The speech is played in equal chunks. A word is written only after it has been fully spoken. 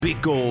Big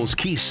goals,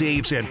 key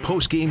saves, and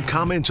post-game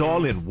comments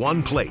all in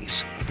one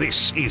place.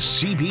 This is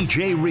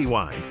CBJ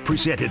Rewind,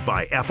 presented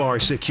by FR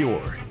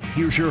Secure.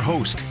 Here's your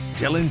host,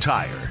 Dylan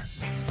Tyre.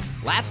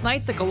 Last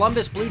night, the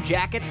Columbus Blue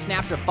Jackets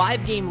snapped a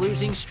 5-game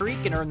losing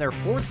streak and earned their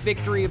 4th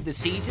victory of the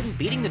season,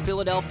 beating the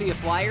Philadelphia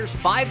Flyers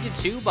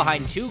 5-2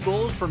 behind 2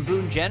 goals from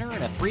Boone Jenner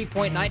and a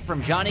 3-point night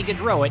from Johnny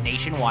Gaudreau at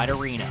Nationwide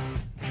Arena.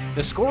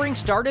 The scoring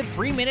started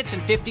 3 minutes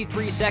and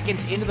 53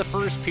 seconds into the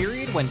first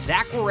period when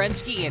Zach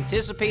Werenski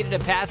anticipated a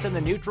pass in the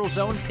neutral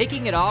zone,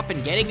 picking it off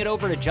and getting it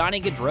over to Johnny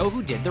Gaudreau,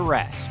 who did the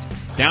rest.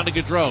 Down to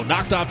Gaudreau,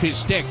 knocked off his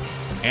stick,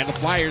 and the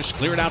Flyers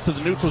clear it out to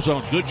the neutral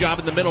zone. Good job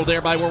in the middle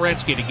there by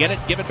Werenski to get it,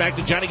 give it back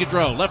to Johnny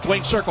Gaudreau. Left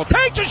wing circle,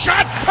 takes a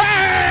shot,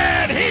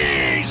 and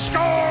he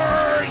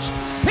scores!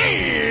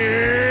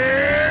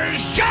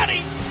 Here's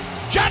Johnny!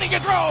 Johnny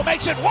Gaudreau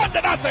makes it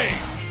 1-0.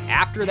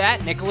 After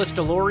that, Nicolas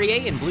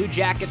Deslauriers and Blue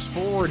Jackets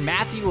forward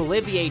Matthew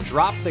Olivier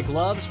dropped the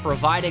gloves,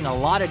 providing a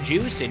lot of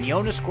juice, and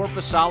Jonas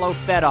Korpisalo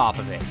fed off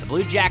of it. The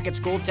Blue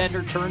Jackets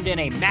goaltender turned in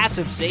a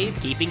massive save,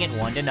 keeping it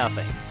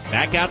 1-0.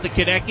 Back out to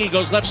Konecny,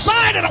 goes left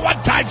side, and a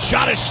one-time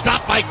shot is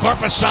stopped by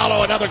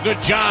Korpisalo. Another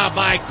good job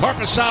by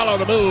Korpisalo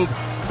to move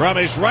from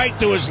his right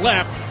to his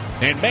left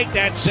and make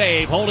that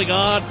save, holding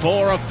on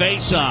for a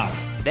face-off.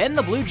 Then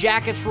the Blue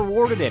Jackets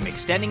rewarded him,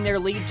 extending their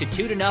lead to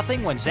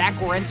 2-0 when Zach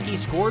Werenski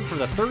scored for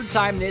the 3rd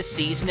time this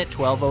season at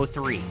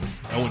 12:03.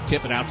 Owen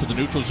Tippett out to the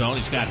neutral zone.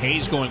 He's got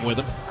Hayes going with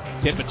him.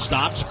 Tippett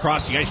stops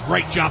across the ice.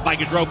 Great job by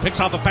Gaudreau. Picks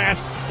off the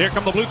pass. Here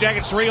come the Blue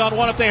Jackets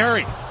 3-on-1 if they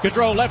hurry.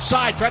 Gaudreau left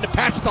side trying to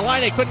pass at the line.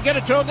 They couldn't get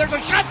it to him. There's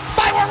a shot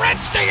by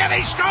Werenski and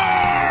he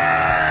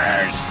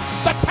scores!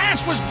 The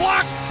pass was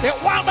blocked. It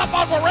wound up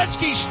on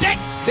Werenski's stick.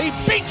 He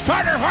beats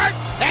Carter Hart,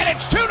 and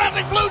it's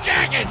 2-0 Blue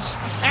Jackets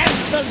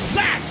as the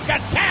Zach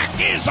attack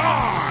is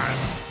on.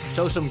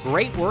 So some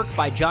great work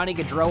by Johnny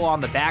Gaudreau on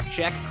the back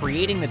check,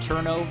 creating the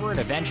turnover and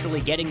eventually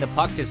getting the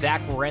puck to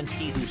Zach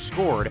Werenski, who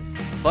scored.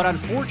 But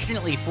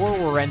unfortunately for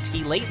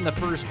Werenski, late in the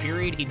first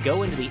period, he'd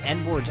go into the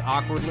end boards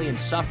awkwardly and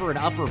suffer an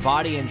upper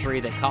body injury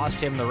that cost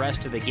him the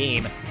rest of the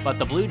game. But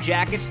the Blue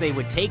Jackets, they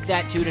would take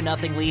that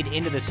 2-0 lead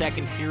into the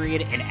second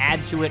period and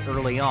add to it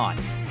early on.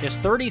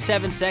 Just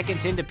 37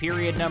 seconds into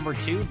period number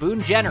 2,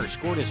 Boone Jenner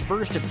scored his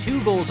first of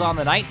 2 goals on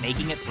the night,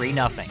 making it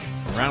 3-0.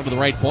 Around to the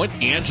right point,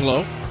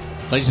 D'Angelo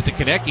plays it to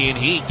Konecny, and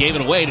he gave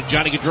it away to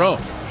Johnny Gaudreau.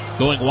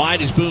 Going wide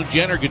is Boone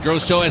Jenner. Gaudreau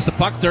still has the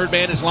puck. Third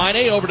man is Line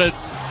A. Over to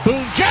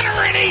Boone Jenner,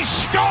 and he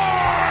scores!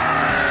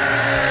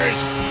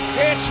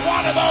 It's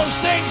one of those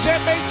things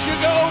that makes you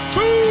go,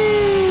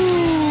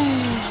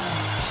 boom!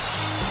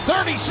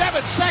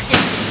 37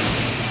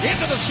 seconds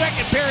into the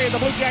second period. The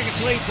Blue Jackets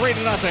lead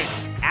 3-0.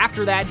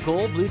 After that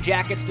goal, Blue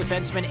Jackets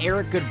defenseman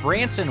Eric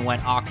Goodbranson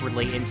went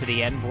awkwardly into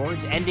the end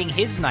boards, ending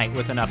his night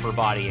with an upper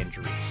body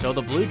injury. So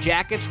the Blue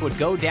Jackets would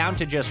go down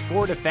to just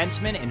 4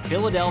 defensemen, and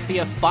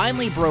Philadelphia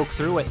finally broke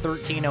through at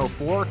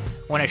 13:04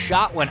 when a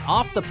shot went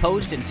off the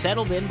post and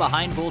settled in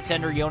behind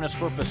goaltender Jonas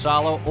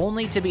Korpisalo,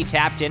 only to be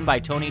tapped in by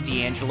Tony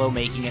DeAngelo,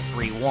 making it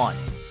 3-1.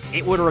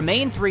 It would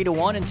remain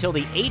 3-1 until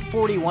the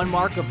 8:41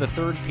 mark of the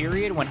third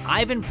period when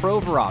Ivan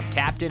Provorov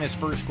tapped in his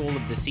first goal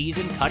of the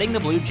season, cutting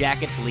the Blue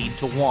Jackets' lead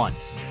to 1.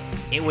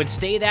 It would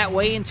stay that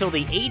way until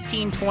the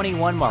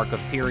 18:21 mark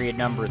of period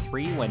number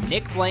 3 when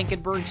Nick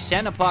Blankenburg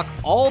sent a puck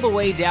all the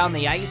way down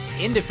the ice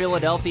into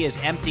Philadelphia's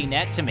empty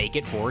net to make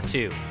it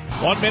 4-2.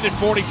 1 minute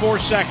 44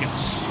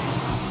 seconds.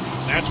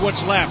 That's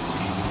what's left.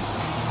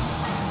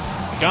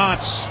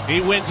 Gauntz,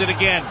 he wins it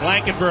again.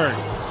 Blankenburg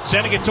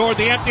sending it toward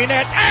the empty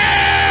net,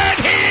 and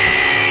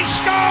he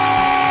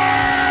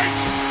scores!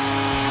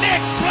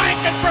 Nick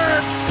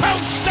Blankenburg,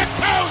 coast to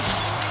coast!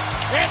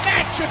 And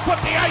that should put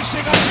the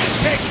icing on his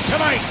cake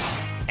tonight.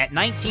 At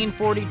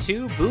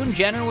 19:42, Boone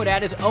Jenner would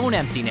add his own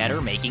empty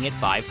netter, making it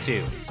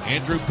 5-2.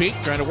 Andrew Peeke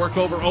trying to work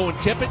over Owen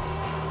Tippett.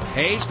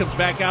 Hayes comes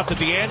back out to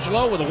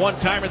D'Angelo with a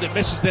one-timer that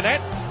misses the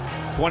net.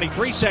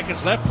 23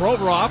 seconds left.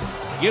 Provorov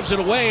gives it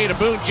away to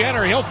Boone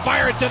Jenner. He'll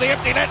fire it to the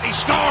empty net, and he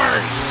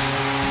scores!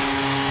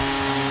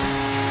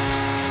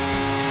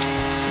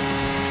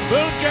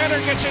 Boone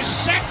Jenner gets his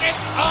second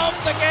of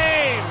the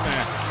game.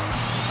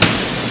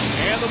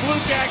 And the Blue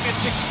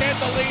Jackets extend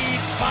the lead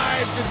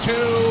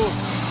 5-2.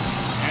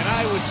 And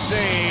I would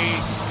say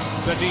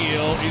the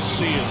deal is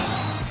sealed.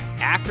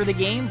 After the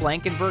game,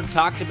 Blankenburg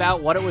talked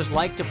about what it was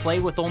like to play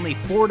with only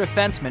 4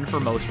 defensemen for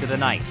most of the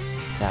night.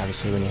 Yeah,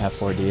 obviously when you have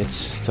 4D,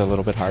 it's a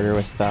little bit harder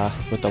with the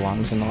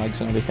lungs and the legs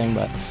and everything.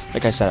 But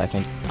like I said, I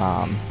think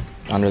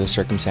under the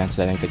circumstances,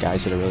 I think the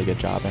guys did a really good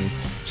job and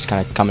just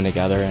kind of coming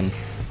together. And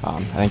I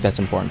think that's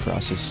important for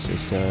us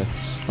is to,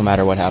 no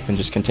matter what happens,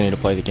 just continue to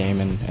play the game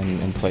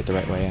and play it the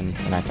right way.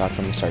 And I thought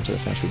from the start to the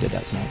finish we did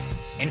that tonight.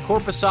 And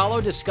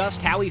Korpisalo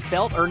discussed how he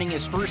felt earning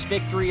his first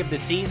victory of the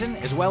season,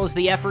 as well as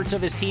the efforts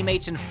of his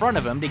teammates in front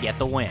of him to get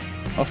the win.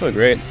 I felt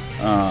great.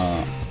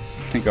 I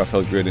think I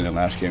felt good in the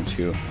last game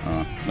too.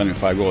 Letting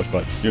 5 goals,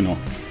 but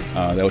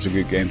that was a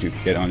good game to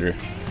get under.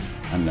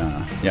 And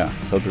yeah,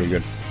 felt really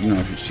good.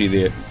 If you see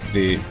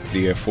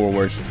the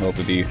forwards helped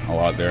the D a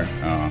lot there.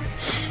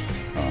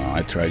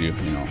 I tried to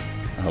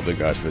help the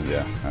guys with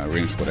the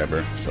rings,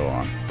 whatever. So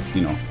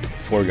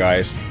 4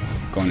 guys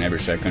going every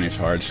second is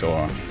hard,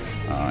 so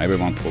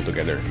everyone pulled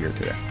together here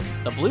today.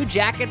 The Blue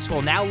Jackets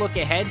will now look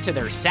ahead to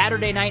their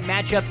Saturday night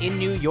matchup in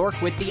New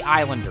York with the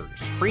Islanders.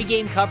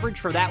 Pre-game coverage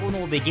for that one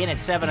will begin at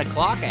 7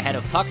 o'clock ahead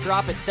of puck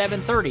drop at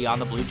 7:30 on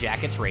the Blue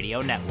Jackets Radio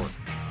Network.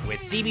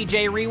 With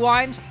CBJ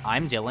Rewind,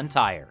 I'm Dylan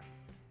Tyre.